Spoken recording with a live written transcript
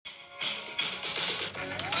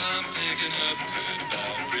picking up good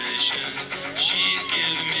vibrations. She's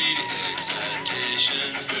giving me the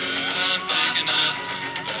excitations. I'm picking up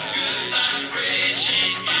good vibrations.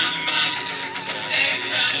 She's giving me the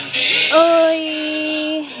excitations.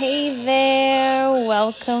 Oi, hey there.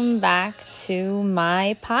 Welcome back to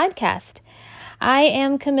my podcast. I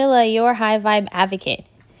am Camilla, your high vibe advocate.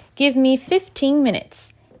 Give me 15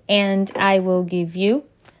 minutes and I will give you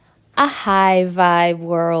a high vibe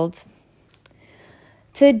world.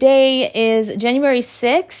 Today is January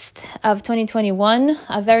 6th of 2021,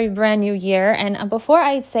 a very brand new year. And before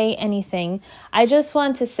I say anything, I just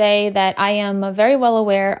want to say that I am very well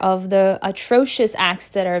aware of the atrocious acts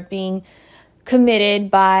that are being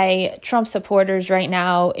committed by Trump supporters right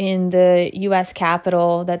now in the U.S.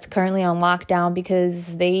 Capitol that's currently on lockdown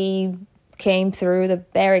because they came through the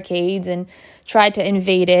barricades and tried to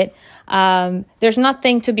invade it. There's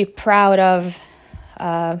nothing to be proud of.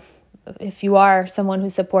 If you are someone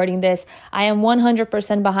who's supporting this, I am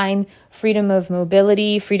 100% behind freedom of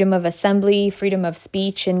mobility, freedom of assembly, freedom of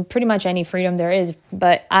speech, and pretty much any freedom there is.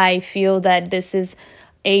 But I feel that this is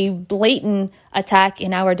a blatant attack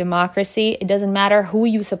in our democracy. It doesn't matter who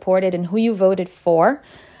you supported and who you voted for.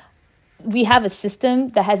 We have a system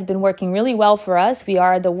that has been working really well for us. We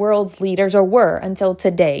are the world's leaders, or were until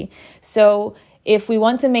today. So if we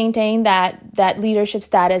want to maintain that leadership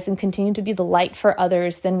status and continue to be the light for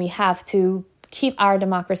others, then we have to keep our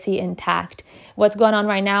democracy intact. What's going on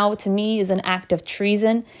right now, to me, is an act of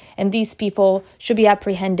treason, and these people should be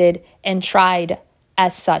apprehended and tried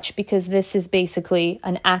as such, because this is basically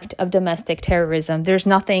an act of domestic terrorism. There's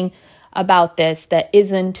nothing about this that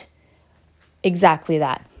isn't exactly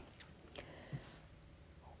that.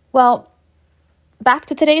 Well, back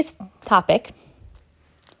to today's topic.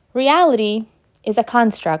 Reality is a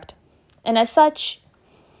construct, and as such,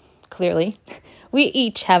 clearly, we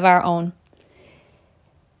each have our own.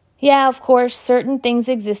 Yeah, of course, certain things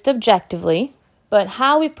exist objectively, but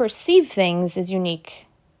how we perceive things is unique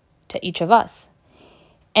to each of us.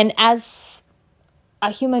 And as a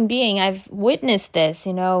human being, I've witnessed this,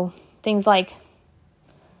 things like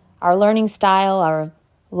our learning style, our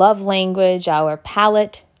love language, our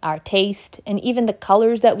palate, our taste, and even the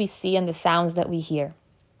colors that we see and the sounds that we hear.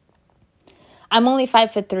 I'm only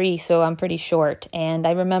 5'3", so I'm pretty short. And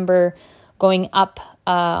I remember going up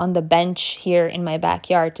on the bench here in my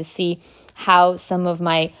backyard to see how some of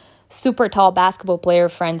my super tall basketball player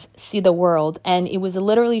friends see the world. And it was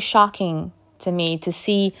literally shocking to me to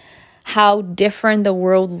see how different the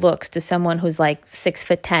world looks to someone who's like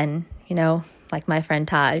 6'10", like my friend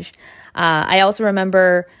Taj. I also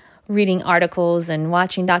remember reading articles and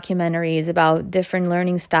watching documentaries about different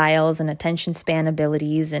learning styles and attention span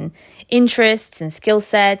abilities and interests and skill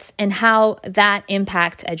sets, and how that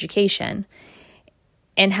impacts education,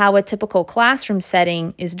 and how a typical classroom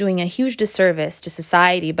setting is doing a huge disservice to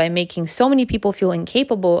society by making so many people feel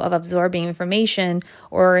incapable of absorbing information,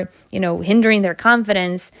 or, hindering their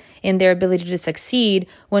confidence in their ability to succeed,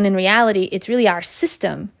 when in reality, it's really our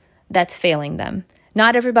system that's failing them.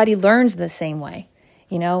 Not everybody learns the same way.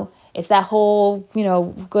 It's that whole,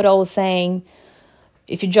 good old saying,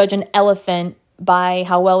 if you judge an elephant by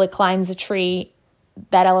how well it climbs a tree,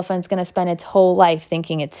 that elephant's going to spend its whole life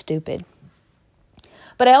thinking it's stupid.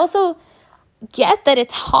 But I also get that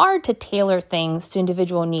it's hard to tailor things to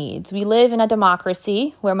individual needs. We live in a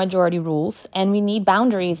democracy where majority rules, and we need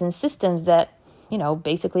boundaries and systems that,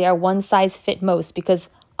 basically are one size fit most, because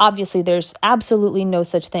obviously there's absolutely no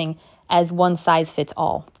such thing as one size fits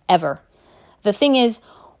all, ever. The thing is,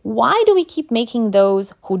 why do we keep making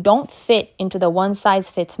those who don't fit into the one size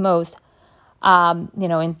fits most,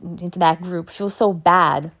 into that group feel so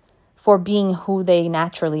bad for being who they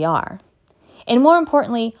naturally are? And more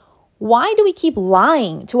importantly, why do we keep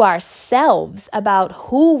lying to ourselves about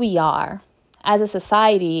who we are as a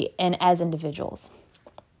society and as individuals?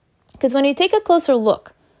 Because when we take a closer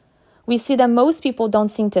look, we see that most people don't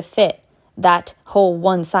seem to fit that whole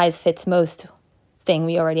one size fits most thing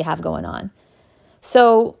we already have going on.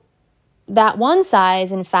 So that one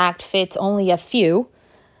size, in fact, fits only a few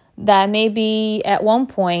that maybe at one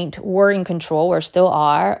point were in control or still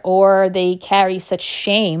are, or they carry such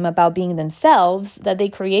shame about being themselves that they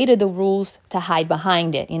created the rules to hide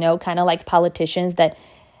behind it, kind of like politicians that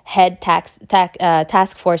head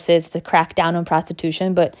task forces to crack down on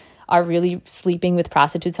prostitution, but are really sleeping with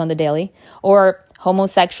prostitutes on the daily, or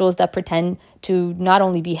homosexuals that pretend to not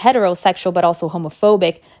only be heterosexual but also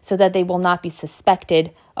homophobic so that they will not be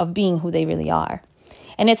suspected of being who they really are.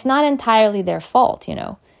 And it's not entirely their fault,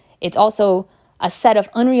 It's also a set of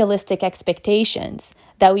unrealistic expectations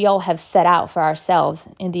that we all have set out for ourselves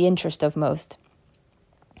in the interest of most.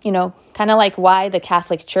 kind of like why the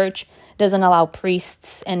Catholic Church doesn't allow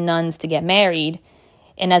priests and nuns to get married.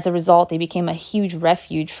 And as a result, they became a huge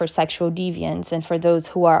refuge for sexual deviants and for those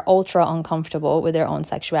who are ultra uncomfortable with their own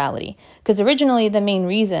sexuality. Because originally, the main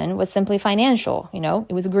reason was simply financial.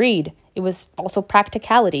 It was greed. It was also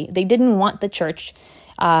practicality. They didn't want the church,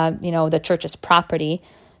 the church's property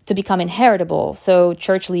to become inheritable. So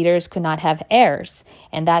church leaders could not have heirs.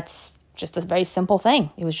 And that's just a very simple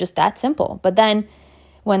thing. It was just that simple. But then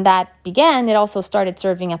when that began, it also started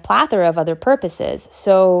serving a plethora of other purposes.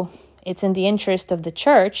 So it's in the interest of the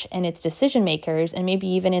church and its decision makers, and maybe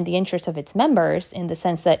even in the interest of its members, in the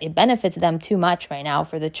sense that it benefits them too much right now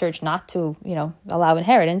for the church not to, allow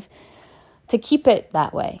inheritance, to keep it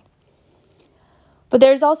that way. But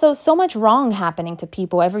there's also so much wrong happening to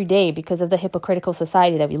people every day because of the hypocritical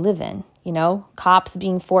society that we live in. Cops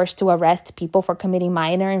being forced to arrest people for committing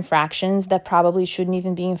minor infractions that probably shouldn't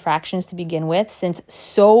even be infractions to begin with, since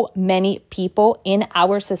so many people in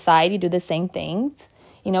our society do the same things,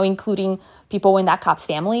 including people in that cop's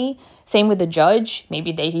family. Same with the judge.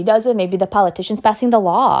 Maybe he does it. Maybe the politicians passing the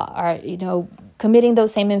law are, committing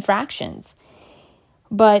those same infractions.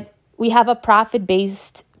 But we have a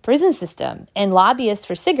profit-based prison system, and lobbyists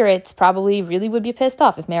for cigarettes probably really would be pissed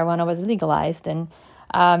off if marijuana was legalized, and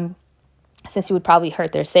since it would probably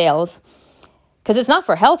hurt their sales, because it's not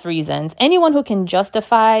for health reasons. Anyone who can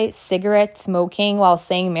justify cigarette smoking while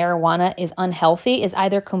saying marijuana is unhealthy is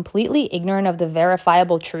either completely ignorant of the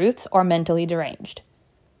verifiable truths or mentally deranged.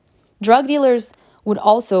 Drug dealers would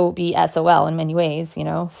also be SOL in many ways,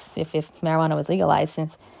 if marijuana was legalized,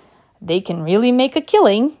 since they can really make a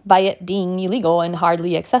killing by it being illegal and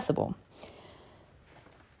hardly accessible.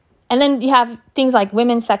 And then you have things like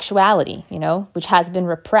women's sexuality, which has been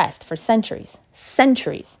repressed for centuries.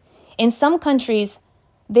 In some countries,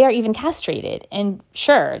 they are even castrated. And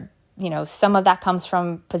sure, some of that comes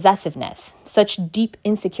from possessiveness, such deep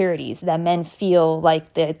insecurities that men feel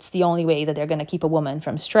like it's the only way that they're going to keep a woman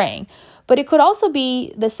from straying. But it could also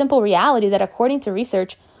be the simple reality that, according to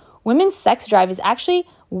research, women's sex drive is actually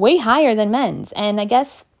way higher than men's. And I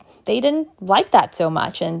guess they didn't like that so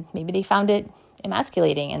much, and maybe they found it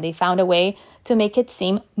emasculating, and they found a way to make it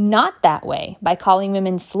seem not that way by calling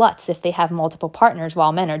women sluts if they have multiple partners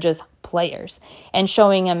while men are just players, and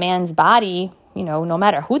showing a man's body, no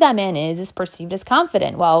matter who that man is perceived as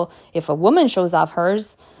confident. While if a woman shows off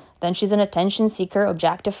hers, then she's an attention seeker,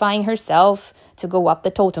 objectifying herself to go up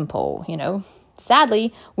the totem pole,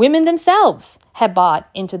 Sadly, women themselves have bought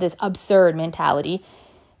into this absurd mentality.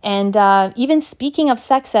 And even speaking of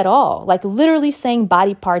sex at all, like literally saying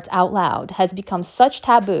body parts out loud, has become such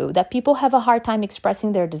taboo that people have a hard time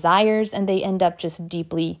expressing their desires, and they end up just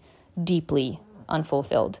deeply, deeply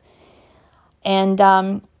unfulfilled. And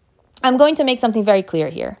I'm going to make something very clear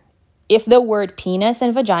here. If the word penis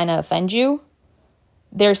and vagina offend you,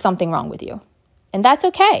 there's something wrong with you. And that's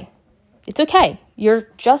okay. It's okay. You're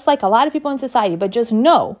just like a lot of people in society, but just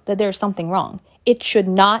know that there's something wrong. It should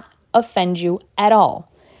not offend you at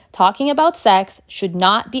all. Talking about sex should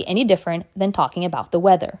not be any different than talking about the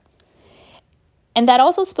weather. And that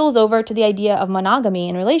also spills over to the idea of monogamy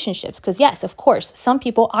in relationships. Because yes, of course, some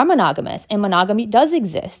people are monogamous and monogamy does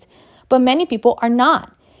exist, but many people are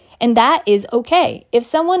not. And that is okay. If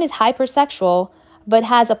someone is hypersexual but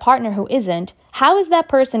has a partner who isn't, how is that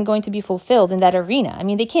person going to be fulfilled in that arena? I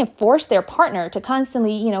mean, they can't force their partner to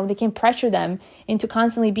constantly, they can't pressure them into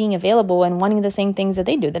constantly being available and wanting the same things that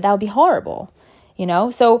they do. That would be horrible.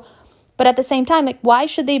 So, but at the same time, why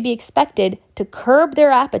should they be expected to curb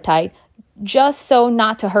their appetite just so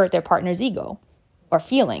not to hurt their partner's ego or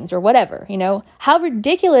feelings or whatever, How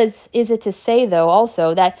ridiculous is it to say, though,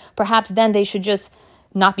 also that perhaps then they should just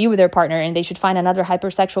not be with their partner and they should find another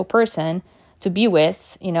hypersexual person to be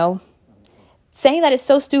with, Saying that is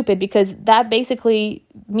so stupid, because that basically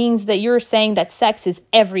means that you're saying that sex is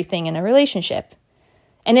everything in a relationship.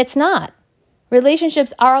 And it's not.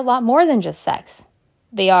 Relationships are a lot more than just sex.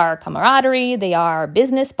 They are camaraderie, they are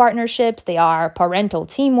business partnerships, they are parental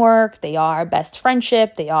teamwork, they are best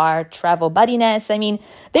friendship, they are travel buddiness. I mean,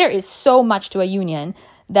 there is so much to a union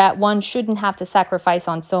that one shouldn't have to sacrifice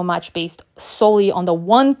on so much based solely on the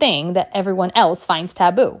one thing that everyone else finds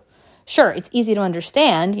taboo. Sure, it's easy to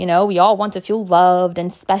understand, we all want to feel loved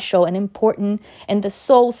and special and important and the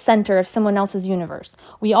sole center of someone else's universe.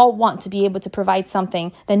 We all want to be able to provide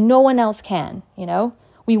something that no one else can,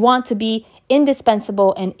 We want to be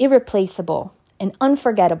indispensable and irreplaceable and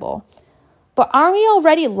unforgettable. But aren't we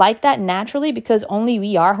already like that naturally because only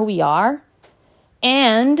we are who we are?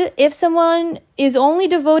 And if someone is only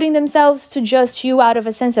devoting themselves to just you out of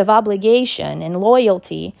a sense of obligation and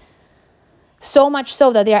loyalty, so much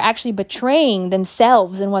so that they are actually betraying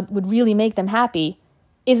themselves and what would really make them happy.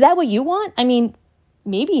 Is that what you want? I mean,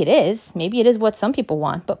 maybe it is. Maybe it is what some people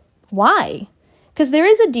want, but why? Because there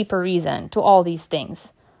is a deeper reason to all these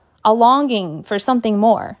things. A longing for something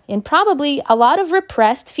more, and probably a lot of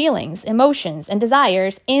repressed feelings, emotions, and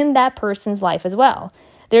desires in that person's life as well.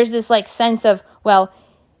 There's this like sense of, well,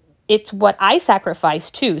 it's what I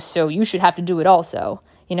sacrificed too, so you should have to do it also.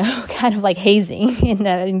 You know, kind of like hazing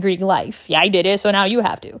in Greek life. Yeah, I did it, so now you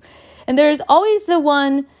have to. And there's always the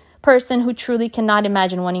one person who truly cannot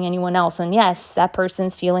imagine wanting anyone else. And yes, that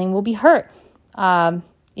person's feeling will be hurt.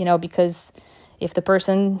 Because if the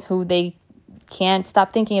person who they can't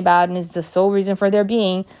stop thinking about and is the sole reason for their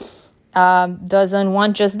being doesn't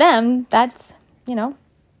want just them, that's,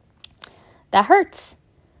 that hurts.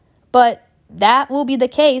 But that will be the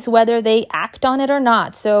case whether they act on it or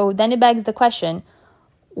not. So then it begs the question,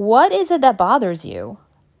 what is it that bothers you?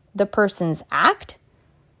 The person's act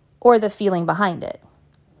or the feeling behind it?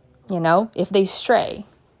 If they stray,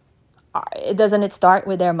 doesn't it start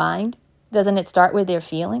with their mind? Doesn't it start with their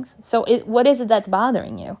feelings? So what is it that's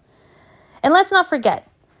bothering you? And let's not forget,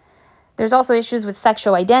 there's also issues with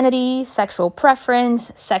sexual identity, sexual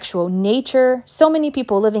preference, sexual nature. So many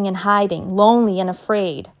people living in hiding, lonely and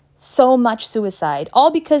afraid. So much suicide,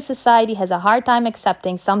 all because society has a hard time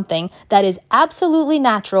accepting something that is absolutely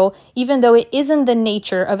natural, even though it isn't the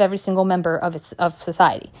nature of every single member of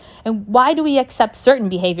society. And why do we accept certain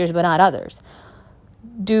behaviors but not others?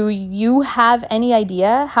 Do you have any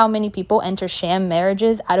idea how many people enter sham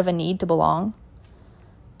marriages out of a need to belong?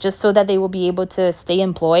 Just so that they will be able to stay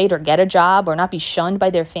employed or get a job or not be shunned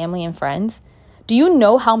by their family and friends? Do you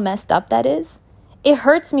know how messed up that is? It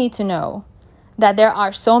hurts me to know that there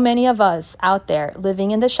are so many of us out there living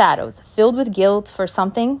in the shadows, filled with guilt for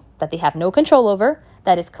something that they have no control over,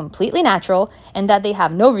 that is completely natural, and that they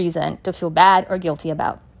have no reason to feel bad or guilty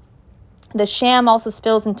about. The sham also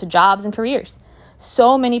spills into jobs and careers.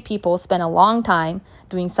 So many people spend a long time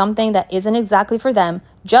doing something that isn't exactly for them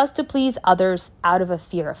just to please others out of a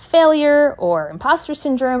fear of failure or imposter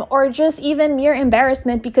syndrome or just even mere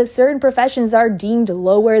embarrassment because certain professions are deemed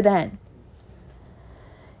lower than.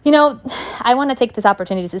 I want to take this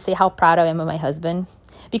opportunity to say how proud I am of my husband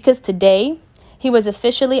because today he was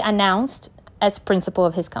officially announced as principal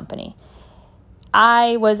of his company.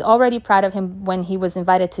 I was already proud of him when he was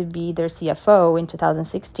invited to be their CFO in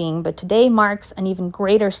 2016, but today marks an even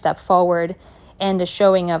greater step forward and a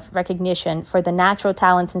showing of recognition for the natural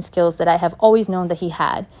talents and skills that I have always known that he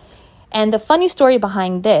had. And the funny story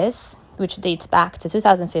behind this, which dates back to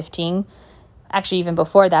 2015, actually even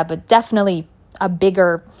before that, but definitely a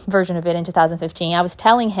bigger version of it in 2015, I was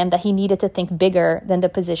telling him that he needed to think bigger than the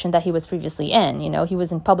position that he was previously in. He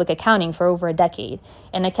was in public accounting for over a decade.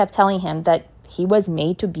 And I kept telling him that he was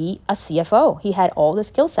made to be a CFO. He had all the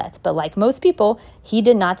skill sets. But like most people, he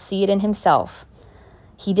did not see it in himself.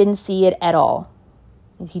 He didn't see it at all.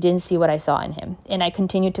 He didn't see what I saw in him. And I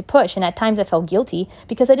continued to push. And at times I felt guilty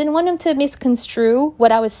because I didn't want him to misconstrue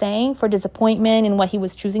what I was saying for disappointment in what he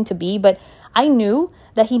was choosing to be. But I knew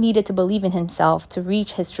that he needed to believe in himself to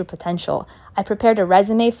reach his true potential. I prepared a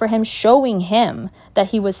resume for him showing him that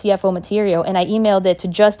he was CFO material, and I emailed it to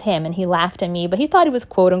just him, and he laughed at me, but he thought it was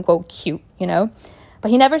quote-unquote cute,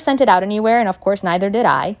 But he never sent it out anywhere, and of course, neither did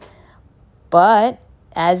I. But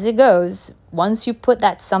as it goes, once you put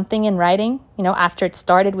that something in writing, after it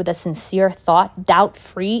started with a sincere thought,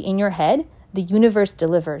 doubt-free in your head, the universe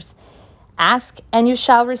delivers. Ask and you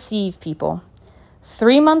shall receive, people.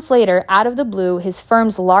 3 months later, out of the blue, his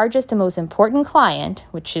firm's largest and most important client,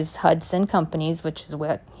 which is Hudson Companies, which is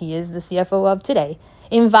what he is the CFO of today,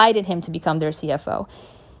 invited him to become their CFO.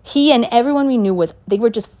 He and everyone we knew they were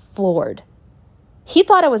just floored. He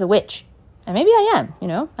thought I was a witch. And maybe I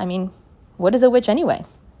am, what is a witch anyway?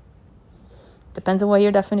 Depends on what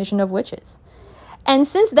your definition of witch is. And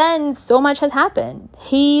since then, so much has happened.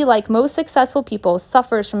 He, like most successful people,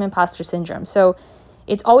 suffers from imposter syndrome. So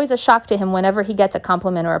it's always a shock to him whenever he gets a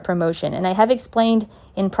compliment or a promotion. And I have explained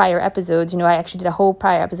in prior episodes, I actually did a whole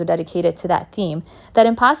prior episode dedicated to that theme, that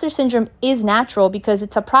imposter syndrome is natural because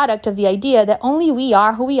it's a product of the idea that only we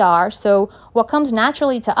are who we are. So what comes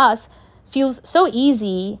naturally to us feels so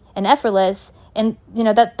easy and effortless, and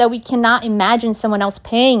that we cannot imagine someone else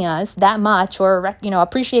paying us that much or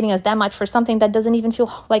appreciating us that much for something that doesn't even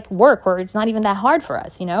feel like work, or it's not even that hard for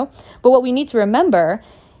us. But what we need to remember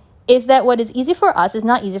is that what is easy for us is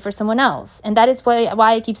not easy for someone else. And that is why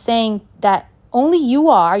I keep saying that only you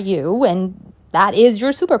are you, and that is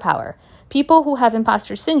your superpower. People who have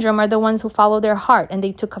imposter syndrome are the ones who follow their heart, and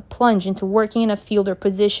they took a plunge into working in a field or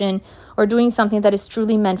position or doing something that is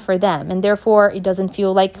truly meant for them. And therefore, it doesn't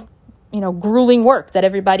feel like grueling work that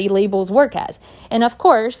everybody labels work as. And of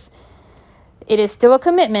course, it is still a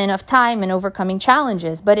commitment of time and overcoming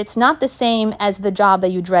challenges, but it's not the same as the job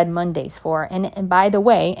that you dread Mondays for. And by the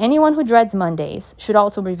way, anyone who dreads Mondays should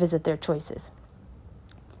also revisit their choices.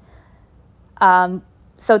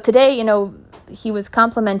 So today, he was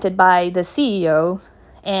complimented by the CEO,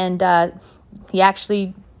 and he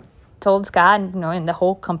actually told Scott, and the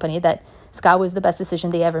whole company, that Scott was the best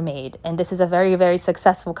decision they ever made. And this is a very, very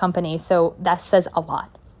successful company, so that says a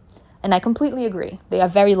lot. And I completely agree. They are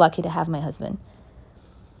very lucky to have my husband.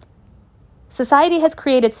 Society has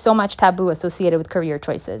created so much taboo associated with career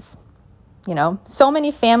choices. So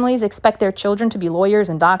many families expect their children to be lawyers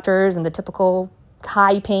and doctors and the typical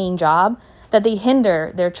high-paying job that they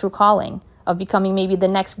hinder their true calling of becoming maybe the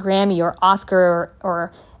next Grammy or Oscar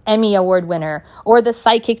or Emmy Award winner, or the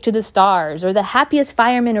psychic to the stars, or the happiest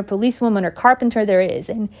fireman or policewoman or carpenter there is.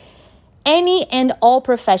 And any and all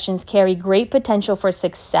professions carry great potential for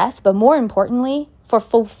success, but more importantly, for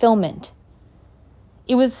fulfillment.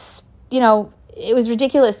 It was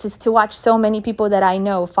ridiculous to watch so many people that I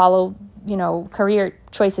know follow, career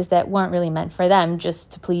choices that weren't really meant for them,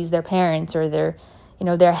 just to please their parents or their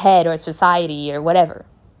head or society or whatever,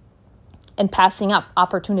 and passing up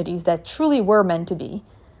opportunities that truly were meant to be.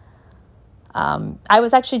 I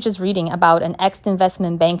was actually just reading about an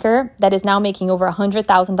ex-investment banker that is now making over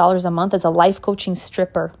 $100,000 a month as a life coaching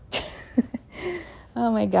stripper.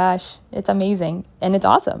 Oh my gosh, it's amazing and it's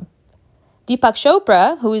awesome. Deepak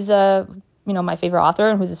Chopra, who is my favorite author,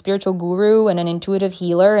 and who's a spiritual guru and an intuitive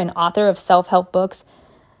healer and author of self-help books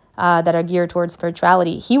that are geared towards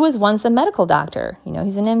spirituality. He was once a medical doctor.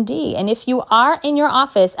 He's an MD. And if you are in your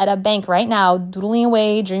office at a bank right now, doodling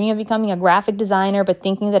away, dreaming of becoming a graphic designer, but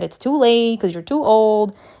thinking that it's too late because you're too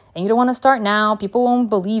old and you don't want to start now, people won't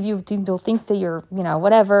believe you. They'll think that you're,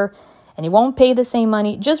 whatever, and you won't pay the same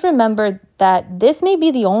money. Just remember that this may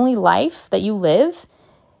be the only life that you live,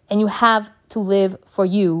 and you have to live for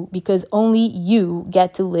you, because only you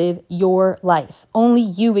get to live your life. Only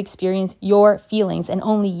you experience your feelings, and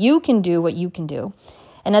only you can do what you can do.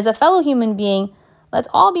 And as a fellow human being, let's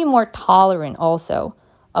all be more tolerant also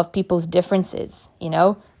of people's differences,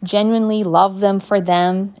 genuinely love them for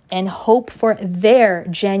them and hope for their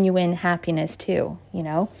genuine happiness too,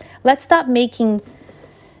 Let's stop making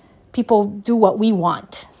people do what we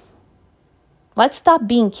want. Let's stop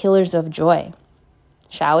being killers of joy,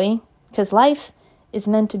 shall we? Because life is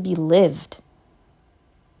meant to be lived.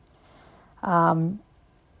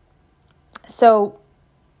 So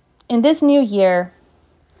in this new year,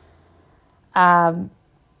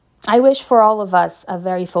 I wish for all of us a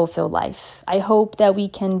very fulfilled life. I hope that we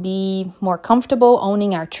can be more comfortable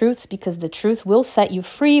owning our truths, because the truth will set you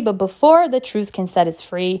free. But before the truth can set us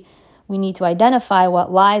free, we need to identify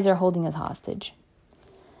what lies are holding us hostage.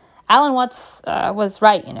 Alan Watts was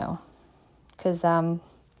right, because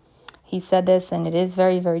he said this, and it is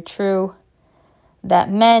very, very true,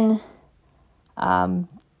 that men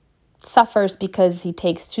suffers because he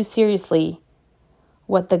takes too seriously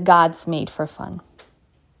what the gods made for fun.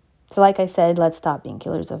 So like I said, let's stop being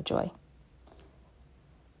killers of joy.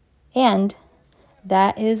 And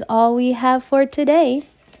that is all we have for today.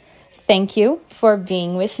 Thank you for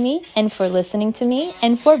being with me and for listening to me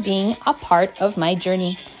and for being a part of my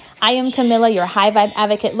journey. I am Camilla, your High Vibe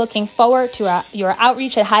Advocate, looking forward to your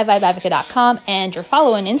outreach at highvibeadvocate.com and your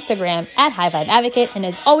follow on Instagram at High Vibe Advocate. And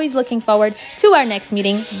as always, looking forward to our next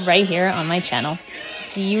meeting right here on my channel.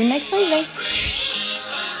 See you next Wednesday.